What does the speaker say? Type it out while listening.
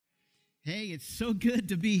Hey, it's so good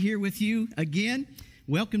to be here with you again.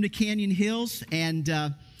 Welcome to Canyon Hills, and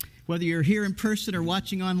whether you're here in person or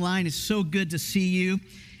watching online, it's so good to see you,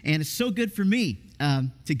 and it's so good for me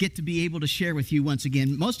to get to be able to share with you once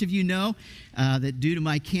again. Most of you know that due to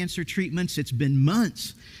my cancer treatments, it's been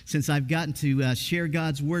months since I've gotten to share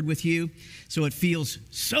God's Word with you, so it feels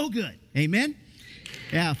so good. Amen?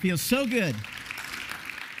 Yeah, it feels so good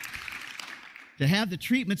to have the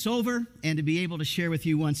treatments over and to be able to share with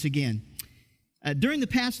you once again. During the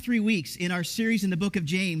past 3 weeks in our series in the book of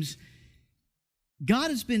James, God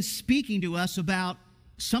has been speaking to us about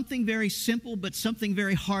something very simple but something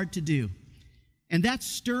very hard to do, and that's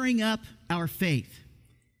stirring up our faith.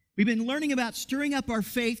 We've been learning about stirring up our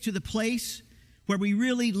faith to the place where we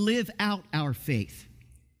really live out our faith,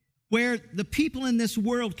 where the people in this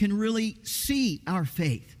world can really see our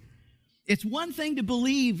faith. It's one thing to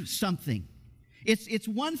believe something. It's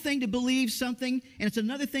one thing to believe something, and it's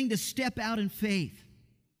another thing to step out in faith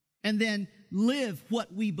and then live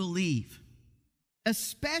what we believe,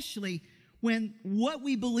 especially when what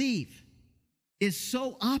we believe is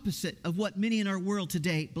so opposite of what many in our world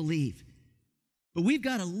today believe. But we've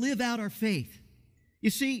got to live out our faith. You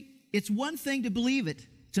see, it's one thing to believe it,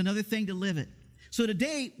 it's another thing to live it. So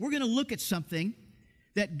today, we're going to look at something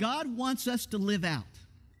that God wants us to live out,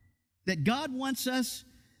 that God wants us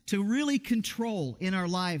to really control in our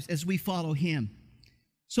lives as we follow Him,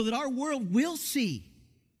 so that our world will see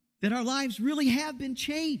that our lives really have been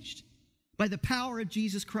changed by the power of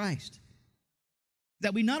Jesus Christ.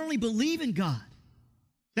 That we not only believe in God,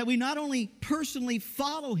 that we not only personally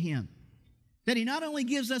follow Him, that He not only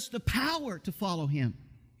gives us the power to follow Him,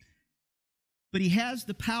 but He has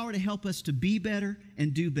the power to help us to be better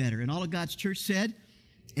and do better. And all of God's church said,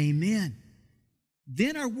 amen.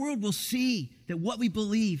 Then our world will see that what we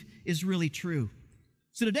believe is really true.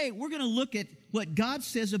 So today, we're going to look at what God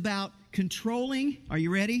says about controlling, are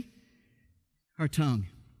you ready? Our tongue.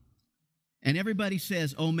 And everybody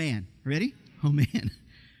says, oh man. Ready? Oh man.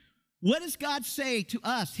 What does God say to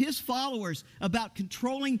us, His followers, about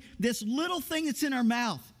controlling this little thing that's in our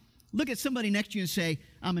mouth? Look at somebody next to you and say,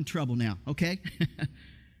 I'm in trouble now, okay?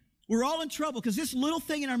 We're all in trouble because this little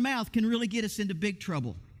thing in our mouth can really get us into big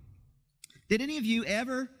trouble. Did any of you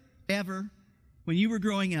ever, when you were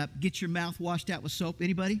growing up, get your mouth washed out with soap?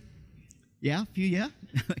 Anybody? Yeah, a few, yeah?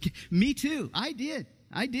 Me too. I did.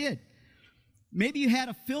 Maybe you had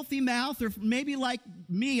a filthy mouth, or maybe like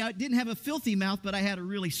me, I didn't have a filthy mouth, but I had a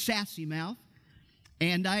really sassy mouth,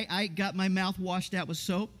 and I got my mouth washed out with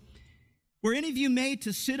soap. Were any of you made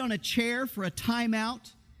to sit on a chair for a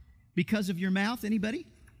timeout because of your mouth? Anybody?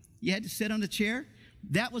 You had to sit on a chair?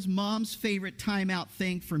 That was Mom's favorite timeout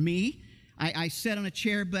thing for me. I sat on a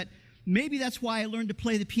chair, but maybe that's why I learned to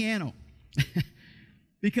play the piano.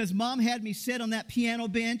 Because Mom had me sit on that piano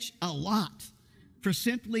bench a lot for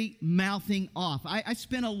simply mouthing off. I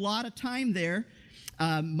spent a lot of time there.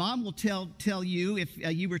 Mom will tell you, if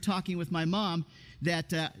you were talking with my mom,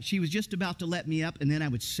 that she was just about to let me up, and then I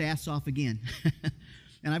would sass off again.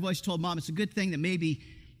 And I've always told Mom it's a good thing that maybe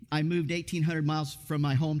I moved 1,800 miles from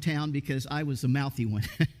my hometown, because I was the mouthy one.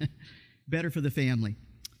 Better for the family.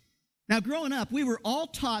 Now, growing up, we were all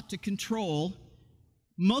taught to control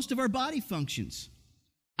most of our body functions.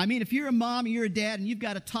 I mean, if you're a mom or you're a dad and you've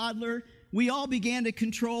got a toddler, we all began to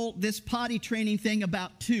control this potty training thing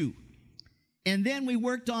about 2. And then we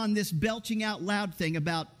worked on this belching out loud thing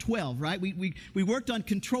about 12, right? We worked on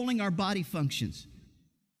controlling our body functions.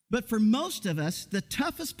 But for most of us, the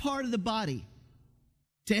toughest part of the body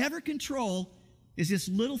to ever control is this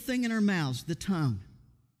little thing in our mouths, the tongue.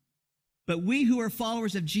 But we who are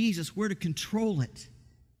followers of Jesus, we're to control it.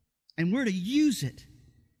 And we're to use it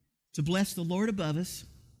to bless the Lord above us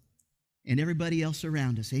and everybody else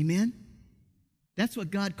around us. Amen? That's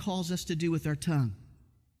what God calls us to do with our tongue.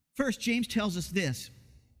 First, James tells us this.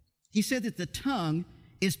 He said that the tongue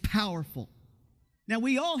is powerful. Now,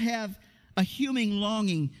 we all have a human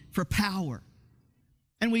longing for power.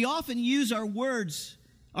 And we often use our words,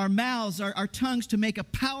 our mouths, our tongues to make a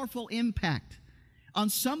powerful impact on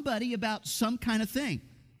somebody about some kind of thing.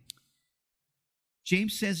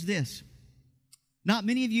 James says this, not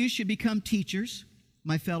many of you should become teachers,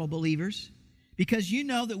 my fellow believers, because you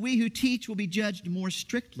know that we who teach will be judged more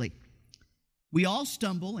strictly. We all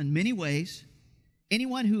stumble in many ways.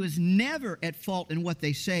 Anyone who is never at fault in what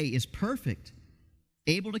they say is perfect,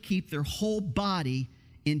 able to keep their whole body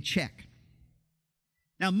in check.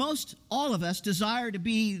 Now, all of us desire to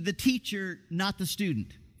be the teacher, not the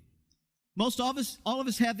student. All of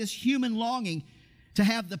us have this human longing to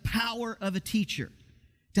have the power of a teacher,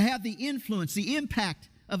 to have the influence, the impact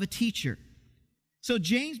of a teacher. So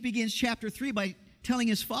James begins chapter 3 by telling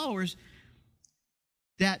his followers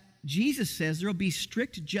that Jesus says there will be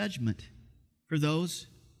strict judgment for those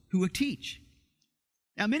who teach.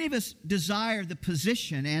 Now, many of us desire the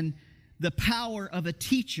position and the power of a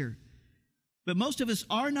teacher, but most of us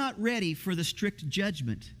are not ready for the strict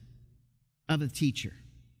judgment of a teacher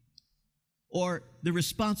or the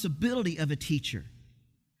responsibility of a teacher.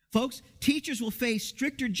 Folks, teachers will face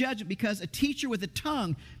stricter judgment because a teacher with a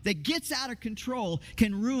tongue that gets out of control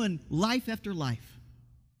can ruin life after life.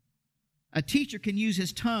 A teacher can use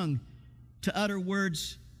his tongue to utter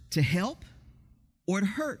words to help or to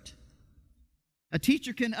hurt. A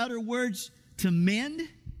teacher can utter words to mend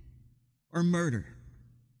or murder.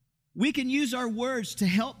 We can use our words to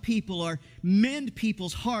help people or mend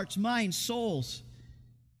people's hearts, minds, souls,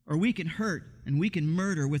 or we can hurt and we can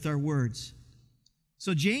murder with our words.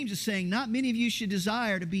 So James is saying, not many of you should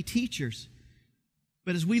desire to be teachers.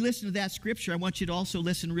 But as we listen to that scripture, I want you to also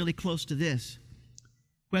listen really close to this.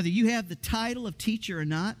 Whether you have the title of teacher or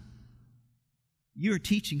not, you're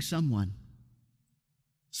teaching someone.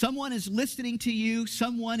 Someone is listening to you.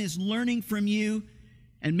 Someone is learning from you.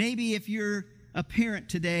 And maybe if you're a parent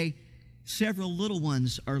today, several little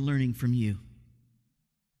ones are learning from you.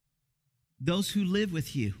 Those who live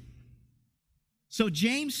with you. So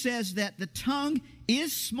James says that the tongue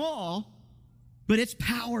is small, but it's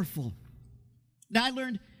powerful. Now, I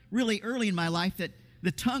learned really early in my life that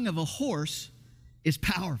the tongue of a horse is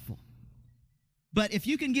powerful. But if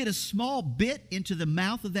you can get a small bit into the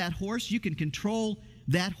mouth of that horse, you can control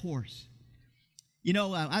that horse. You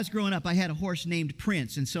know, I was growing up, I had a horse named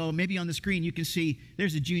Prince, and so maybe on the screen you can see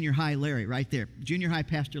there's a junior high Larry right there, junior high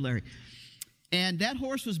Pastor Larry. And that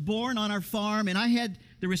horse was born on our farm, and I had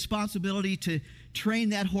the responsibility to train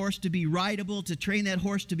that horse to be rideable, to train that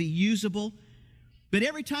horse to be usable. But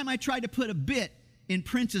every time I tried to put a bit in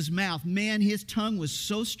Prince's mouth, man, his tongue was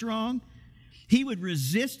so strong, he would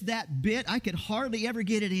resist that bit. I could hardly ever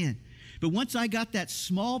get it in. But once I got that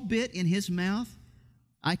small bit in his mouth,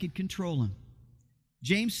 I could control him.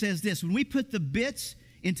 James says this, when we put the bits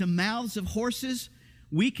into mouths of horses,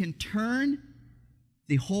 we can turn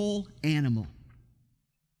the whole animal.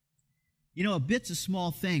 You know, a bit's a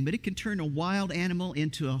small thing, but it can turn a wild animal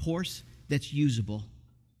into a horse that's usable.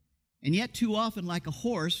 And yet, too often, like a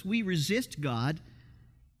horse, we resist God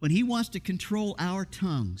when He wants to control our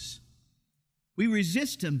tongues. We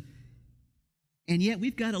resist Him, and yet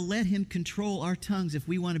we've got to let Him control our tongues if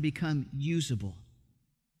we want to become usable.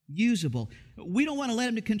 Usable. We don't want to let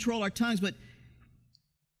Him to control our tongues, but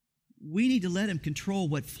we need to let Him control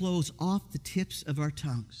what flows off the tips of our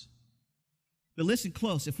tongues. But listen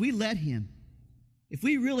close, if we let Him, if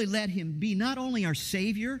we really let Him be not only our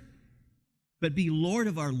Savior, but be Lord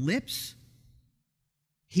of our lips,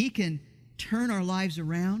 He can turn our lives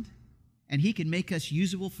around and He can make us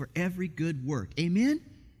usable for every good work. Amen?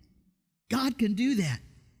 God can do that.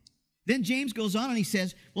 Then James goes on and he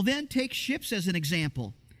says, well, then take ships as an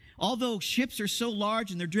example. Although ships are so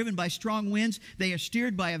large and they're driven by strong winds, they are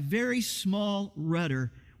steered by a very small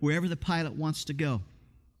rudder wherever the pilot wants to go.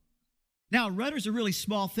 Now, a rudder's a really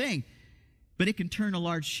small thing, but it can turn a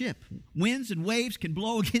large ship. Winds and waves can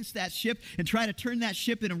blow against that ship and try to turn that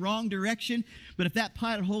ship in a wrong direction, but if that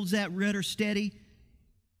pilot holds that rudder steady,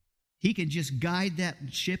 he can just guide that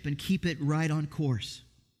ship and keep it right on course.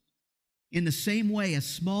 In the same way, a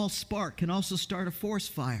small spark can also start a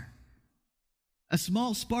forest fire. A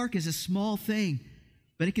small spark is a small thing,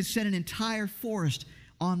 but it can set an entire forest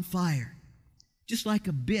on fire. Just like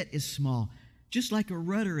a bit is small, just like a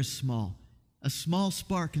rudder is small, a small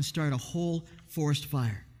spark can start a whole forest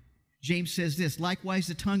fire. James says this, likewise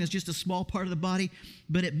the tongue is just a small part of the body,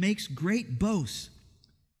 but it makes great boasts.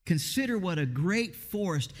 Consider what a great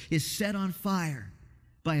forest is set on fire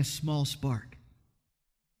by a small spark.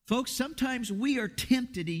 Folks, sometimes we are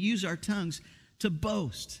tempted to use our tongues to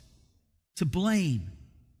boast, to blame,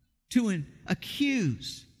 to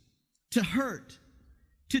accuse, to hurt,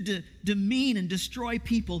 to demean and destroy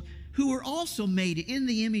people who are also made in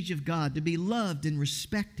the image of God to be loved and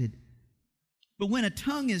respected. But when a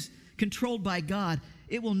tongue is controlled by God,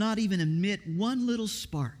 it will not even emit one little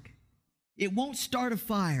spark. It won't start a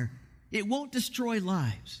fire. It won't destroy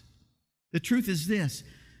lives. The truth is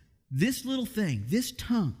this little thing, this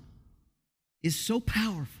tongue, is so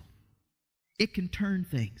powerful. It can turn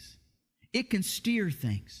things. It can steer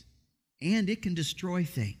things. And it can destroy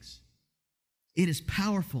things. It is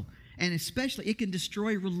powerful. And especially, it can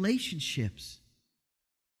destroy relationships.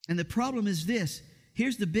 And the problem is this.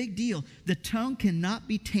 Here's the big deal. The tongue cannot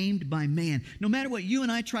be tamed by man. No matter what you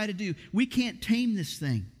and I try to do, we can't tame this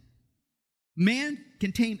thing. Man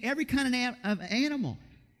can tame every kind of animal,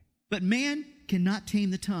 but man cannot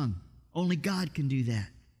tame the tongue. Only God can do that.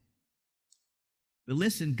 But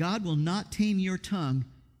listen, God will not tame your tongue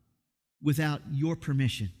without your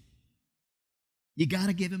permission. You got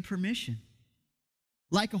to give him permission.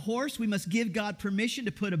 Like a horse, we must give God permission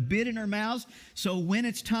to put a bit in our mouths so when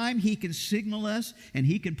it's time, he can signal us and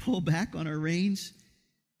he can pull back on our reins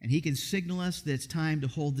and he can signal us that it's time to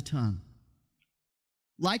hold the tongue.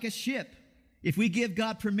 Like a ship, if we give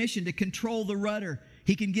God permission to control the rudder,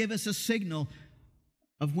 he can give us a signal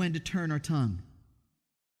of when to turn our tongue.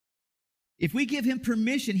 If we give him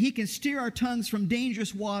permission, he can steer our tongues from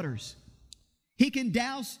dangerous waters. He can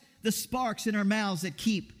douse the sparks in our mouths that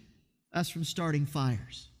keep us from starting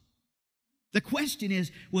fires. The question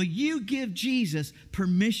is, will you give Jesus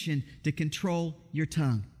permission to control your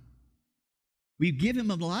tongue? We give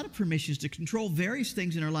him a lot of permissions to control various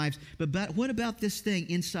things in our lives, but what about this thing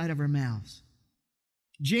inside of our mouths?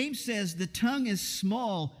 James says the tongue is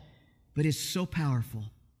small, but is so powerful.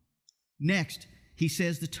 Next, he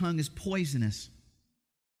says the tongue is poisonous.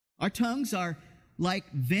 Our tongues are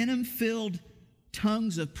like venom-filled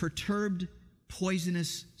tongues of perturbed,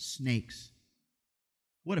 poisonous snakes.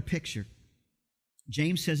 What a picture.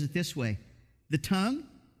 James says it this way: the tongue,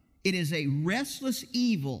 it is a restless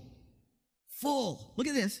evil, full, look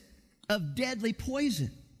at this, of deadly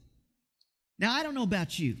poison. Now, I don't know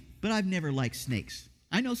about you, but I've never liked snakes.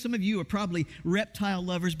 I know some of you are probably reptile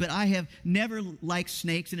lovers, but I have never liked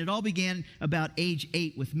snakes, and it all began about age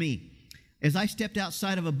 8 with me. As I stepped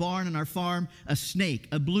outside of a barn on our farm, a snake,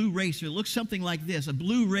 a blue racer, it looks something like this, a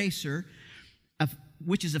blue racer,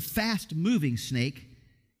 which is a fast-moving snake,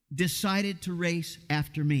 decided to race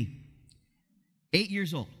after me. 8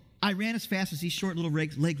 years old. I ran as fast as these short little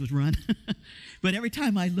legs would run. But every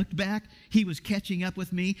time I looked back, he was catching up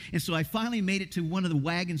with me. And so I finally made it to one of the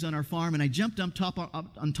wagons on our farm, and I jumped on top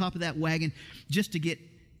of that wagon just to get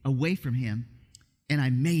away from him. And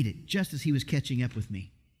I made it just as he was catching up with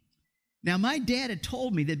me. Now, my dad had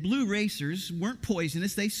told me that blue racers weren't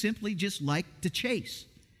poisonous. They simply just liked to chase.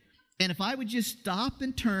 And if I would just stop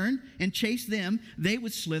and turn and chase them, they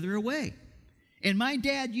would slither away. And my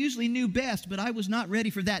dad usually knew best, but I was not ready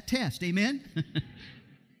for that test. Amen?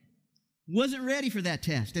 Wasn't ready for that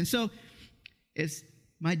test. And so, as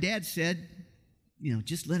my dad said,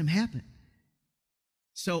 just let him happen.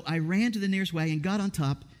 So I ran to the nearest wagon, got on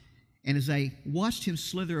top, and as I watched him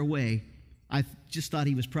slither away, I just thought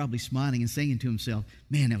he was probably smiling and saying to himself,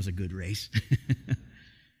 man, that was a good race.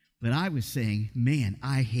 But I was saying, man,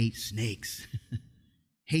 I hate snakes.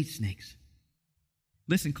 Hate snakes.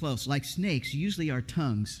 Listen close. Like snakes, usually our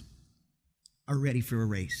tongues are ready for a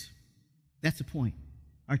race. That's the point.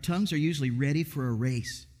 Our tongues are usually ready for a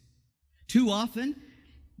race. Too often,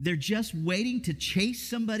 they're just waiting to chase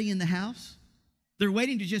somebody in the house. They're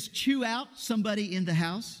waiting to just chew out somebody in the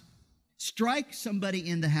house, strike somebody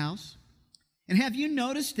in the house. And have you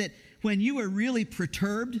noticed that when you are really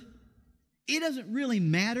perturbed, it doesn't really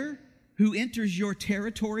matter who enters your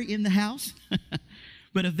territory in the house?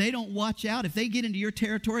 But if they don't watch out, if they get into your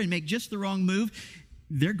territory and make just the wrong move,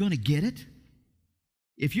 they're going to get it.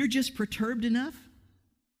 If you're just perturbed enough,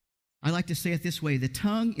 I like to say it this way: the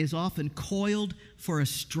tongue is often coiled for a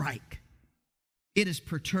strike. It is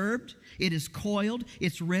perturbed, it is coiled,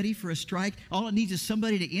 it's ready for a strike. All it needs is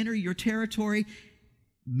somebody to enter your territory,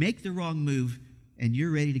 make the wrong move, and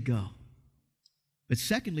you're ready to go. But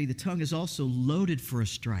secondly, the tongue is also loaded for a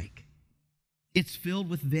strike. It's filled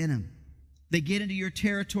with venom. They get into your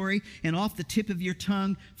territory, and off the tip of your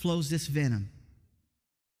tongue flows this venom.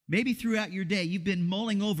 Maybe throughout your day, you've been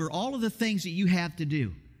mulling over all of the things that you have to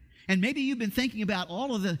do. And maybe you've been thinking about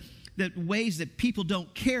all of the ways that people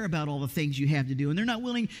don't care about all the things you have to do, and they're not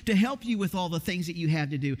willing to help you with all the things that you have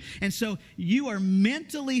to do. And so you are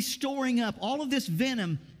mentally storing up all of this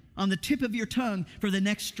venom on the tip of your tongue for the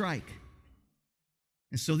next strike.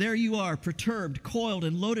 And so there you are, perturbed, coiled,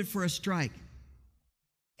 and loaded for a strike.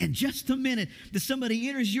 And just the minute that somebody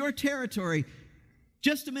enters your territory,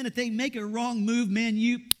 just the minute they make a wrong move, man,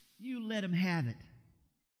 you let them have it.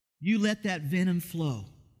 You let that venom flow.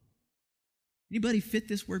 Anybody fit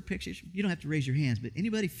this word picture? You don't have to raise your hands, but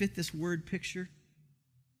anybody fit this word picture?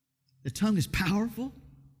 The tongue is powerful.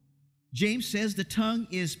 James says the tongue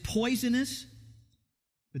is poisonous.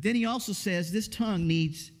 But then he also says this tongue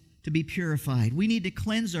needs to be purified. We need to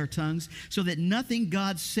cleanse our tongues so that nothing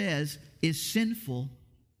God says is sinful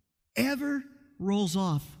ever rolls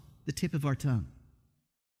off the tip of our tongue.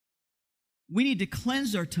 We need to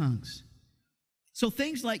cleanse our tongues. So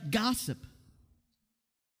things like gossip,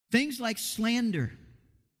 things like slander,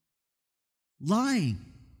 lying,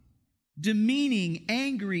 demeaning,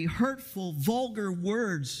 angry, hurtful, vulgar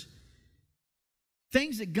words,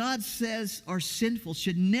 things that God says are sinful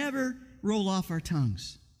should never roll off our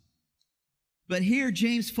tongues. But here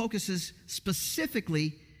James focuses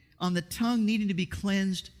specifically on the tongue needing to be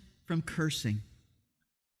cleansed from cursing.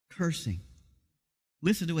 Cursing.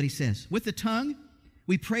 Listen to what he says. With the tongue,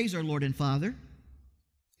 we praise our Lord and Father,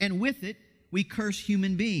 and with it, we curse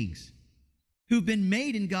human beings who've been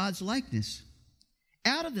made in God's likeness.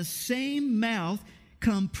 Out of the same mouth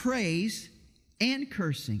come praise and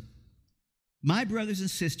cursing. My brothers and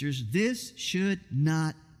sisters, this should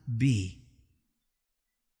not be.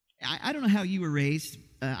 I don't know how you were raised.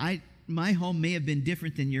 My home may have been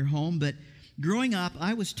different than your home, but growing up,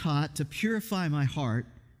 I was taught to purify my heart.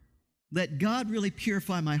 Let God really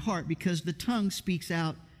purify my heart, because the tongue speaks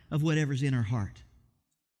out of whatever's in our heart.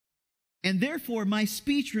 And therefore, my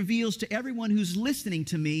speech reveals to everyone who's listening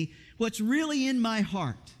to me what's really in my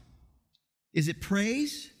heart. Is it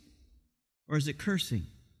praise or is it cursing?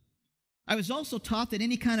 I was also taught that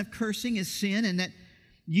any kind of cursing is sin, and that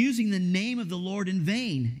using the name of the Lord in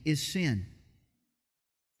vain is sin.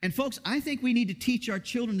 And folks, I think we need to teach our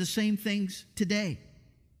children the same things today.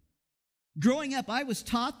 Growing up, I was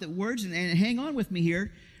taught that words, and hang on with me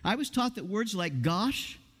here, I was taught that words like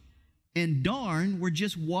gosh and darn were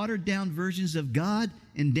just watered down versions of God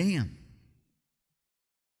and damn.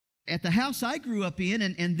 At the house I grew up in,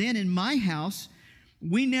 and then in my house,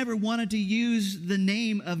 we never wanted to use the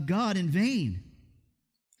name of God in vain.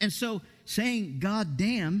 And so saying God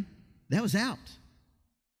damn, that was out.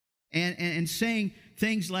 And saying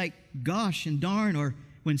things like gosh and darn, or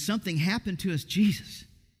when something happened to us, Jesus,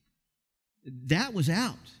 that was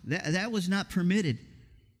out. That was not permitted.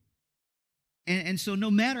 And so no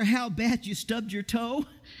matter how bad you stubbed your toe,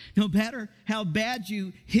 no matter how bad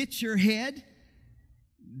you hit your head,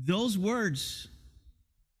 those words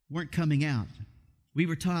weren't coming out. We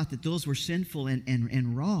were taught that those were sinful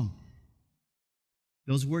and wrong.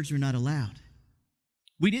 Those words were not allowed.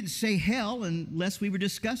 We didn't say hell unless we were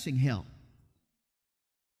discussing hell.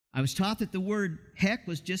 I was taught that the word heck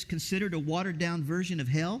was just considered a watered-down version of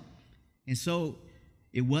hell, and so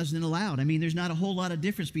it wasn't allowed. I mean, there's not a whole lot of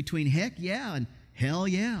difference between heck, yeah, and hell,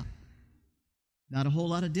 yeah. Not a whole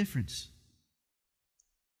lot of difference.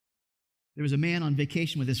 There was a man on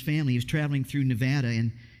vacation with his family. He was traveling through Nevada,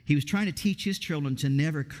 and he was trying to teach his children to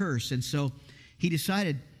never curse. And so he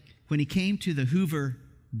decided when he came to the Hoover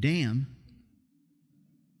Dam,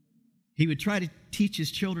 he would try to teach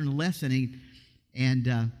his children a lesson.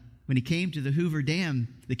 And when he came to the Hoover Dam,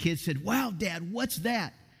 the kids said, "Wow, Dad, what's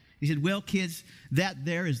that?" He said, "Well, kids, that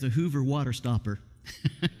there is the Hoover water stopper."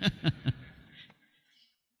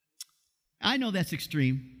 I know that's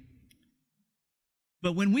extreme.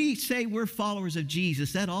 But when we say we're followers of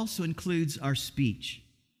Jesus, that also includes our speech.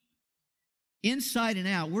 Inside and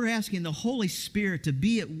out, we're asking the Holy Spirit to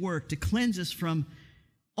be at work to cleanse us from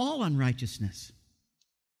all unrighteousness.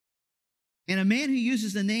 And a man who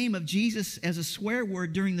uses the name of Jesus as a swear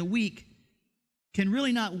word during the week can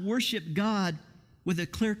really not worship God with a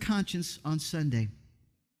clear conscience on Sunday.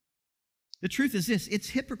 The truth is this: it's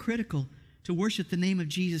hypocritical to worship the name of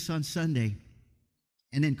Jesus on Sunday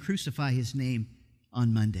and then crucify his name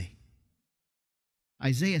on Monday.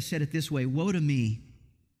 Isaiah said it this way: "Woe to me,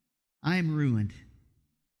 I am ruined,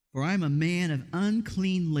 for I am a man of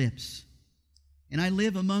unclean lips, and I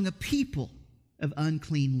live among a people of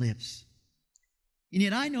unclean lips. And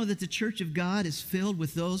yet I know that the church of God is filled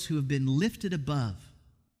with those who have been lifted above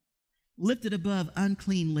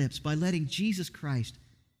unclean lips by letting Jesus Christ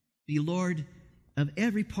be Lord of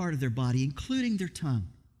every part of their body, including their tongue,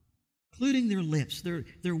 including their lips,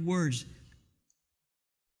 their words.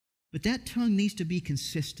 But that tongue needs to be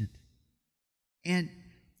consistent. And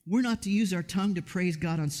we're not to use our tongue to praise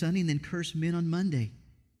God on Sunday and then curse men on Monday.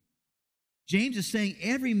 James is saying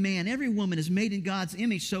every man, every woman is made in God's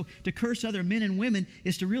image, so to curse other men and women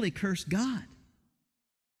is to really curse God.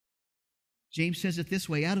 James says it this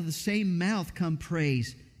way: out of the same mouth come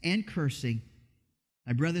praise and cursing.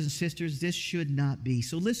 My brothers and sisters, this should not be.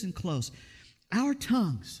 So listen close. Our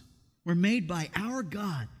tongues were made by our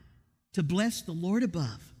God to bless the Lord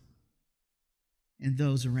above and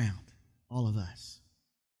those around, all of us.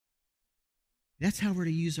 That's how we're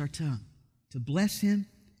to use our tongue, to bless Him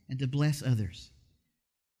and to bless others.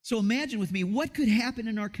 So imagine with me what could happen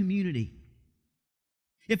in our community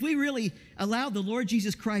if we really allowed the Lord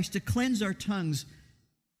Jesus Christ to cleanse our tongues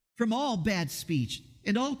from all bad speech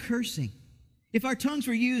and all cursing. If our tongues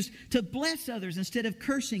were used to bless others instead of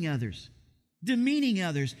cursing others, demeaning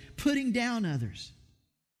others, putting down others.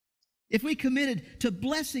 If we committed to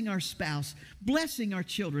blessing our spouse, blessing our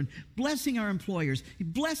children, blessing our employers,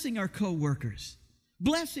 blessing our co-workers,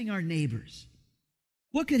 blessing our neighbors,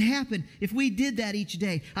 What could happen if we did that each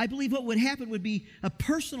day? I believe what would happen would be a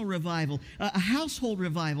personal revival, a household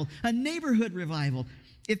revival, a neighborhood revival.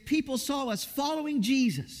 If people saw us following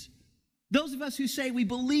Jesus, those of us who say we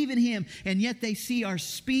believe in Him, and yet they see our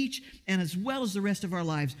speech and as well as the rest of our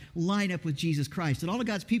lives line up with Jesus Christ. And all of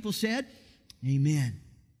God's people said, amen.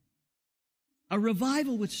 A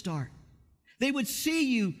revival would start. They would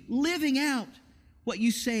see you living out what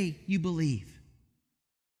you say you believe.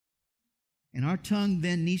 And our tongue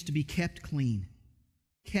then needs to be kept clean.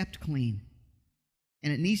 Kept clean.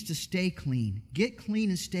 And it needs to stay clean. Get clean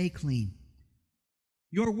and stay clean.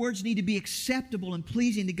 Your words need to be acceptable and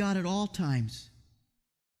pleasing to God at all times,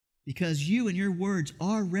 because you and your words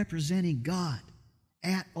are representing God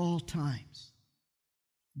at all times.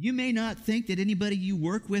 You may not think that anybody you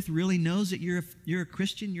work with really knows that you're a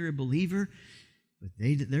Christian, you're a believer, but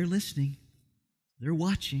they're listening, they're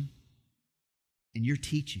watching, and you're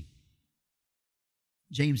teaching.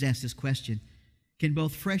 James asked this question: can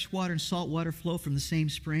both fresh water and salt water flow from the same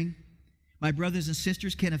spring? My brothers and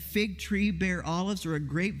sisters, can a fig tree bear olives or a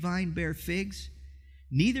grapevine bear figs?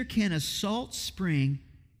 Neither can a salt spring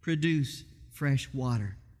produce fresh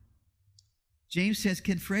water. James says,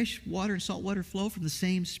 can fresh water and salt water flow from the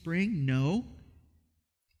same spring? No.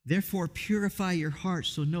 Therefore, purify your heart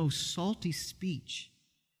so no salty speech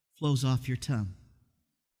flows off your tongue.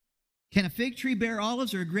 Can a fig tree bear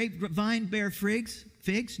olives or a grapevine bear figs?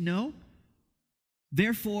 No.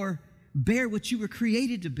 Therefore, bear what you were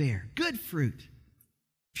created to bear: good fruit,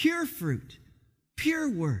 pure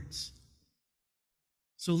words.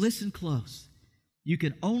 So listen close. You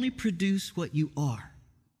can only produce what you are.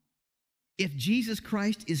 If Jesus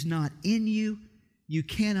Christ is not in you, you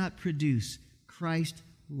cannot produce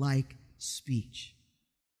Christ-like speech.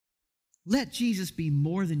 Let Jesus be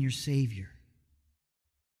more than your Savior.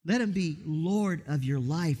 Let Him be Lord of your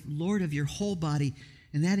life, Lord of your whole body,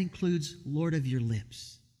 and that includes Lord of your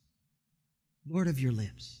lips. Lord of your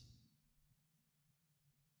lips.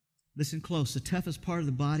 Listen close. The toughest part of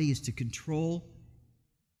the body is to control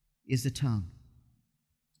is the tongue.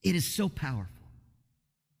 It is so powerful.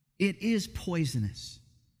 It is poisonous.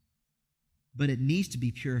 But it needs to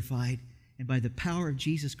be purified, and by the power of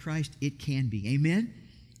Jesus Christ, it can be. Amen?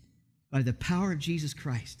 By the power of Jesus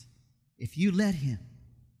Christ, if you let Him,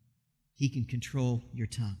 He can control your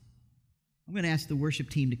tongue. I'm going to ask the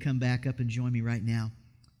worship team to come back up and join me right now.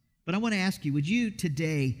 But I want to ask you, would you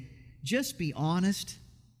today just be honest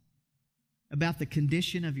about the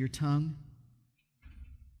condition of your tongue?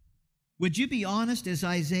 Would you be honest as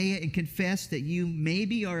Isaiah and confess that you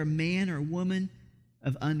maybe are a man or a woman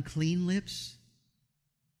of unclean lips?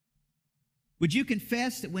 Would you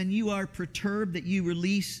confess that when you are perturbed that you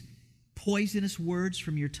release poisonous words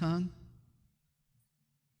from your tongue?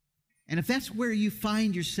 And if that's where you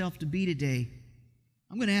find yourself to be today,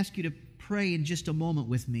 I'm going to ask you to pray in just a moment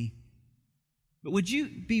with me. But would you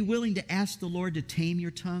be willing to ask the Lord to tame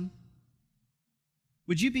your tongue?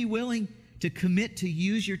 Would you be willing to commit to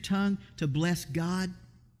use your tongue to bless God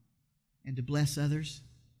and to bless others?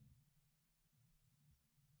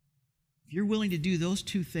 If you're willing to do those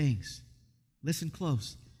two things, listen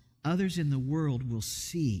close. Others in the world will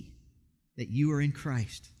see that you are in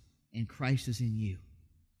Christ and Christ is in you.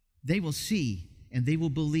 They will see and they will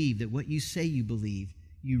believe that what you say you believe,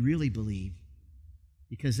 you really believe,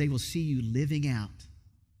 because they will see you living out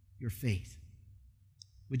your faith.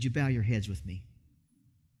 Would you bow your heads with me?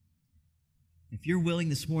 If you're willing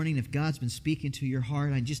this morning, if God's been speaking to your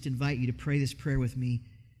heart, I just invite you to pray this prayer with me.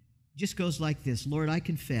 It just goes like this: Lord, I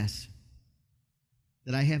confess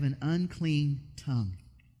that I have an unclean tongue.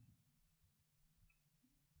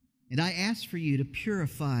 And I ask for you to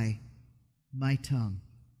purify my tongue.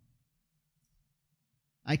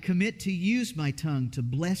 I commit to use my tongue to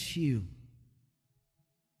bless you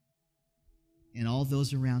and all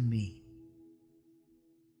those around me.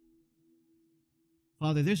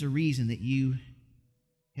 Father, there's a reason that you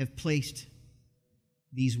have placed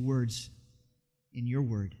these words in your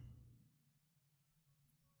word.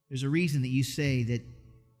 There's a reason that you say that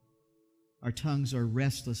our tongues are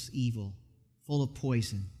restless evil, full of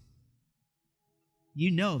poison.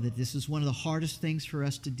 You know that this is one of the hardest things for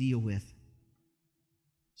us to deal with.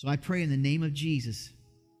 So I pray in the name of Jesus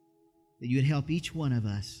that you would help each one of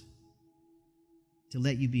us to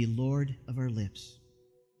let you be Lord of our lips.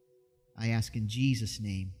 I ask in Jesus'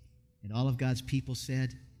 name. And all of God's people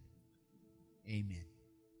said, amen.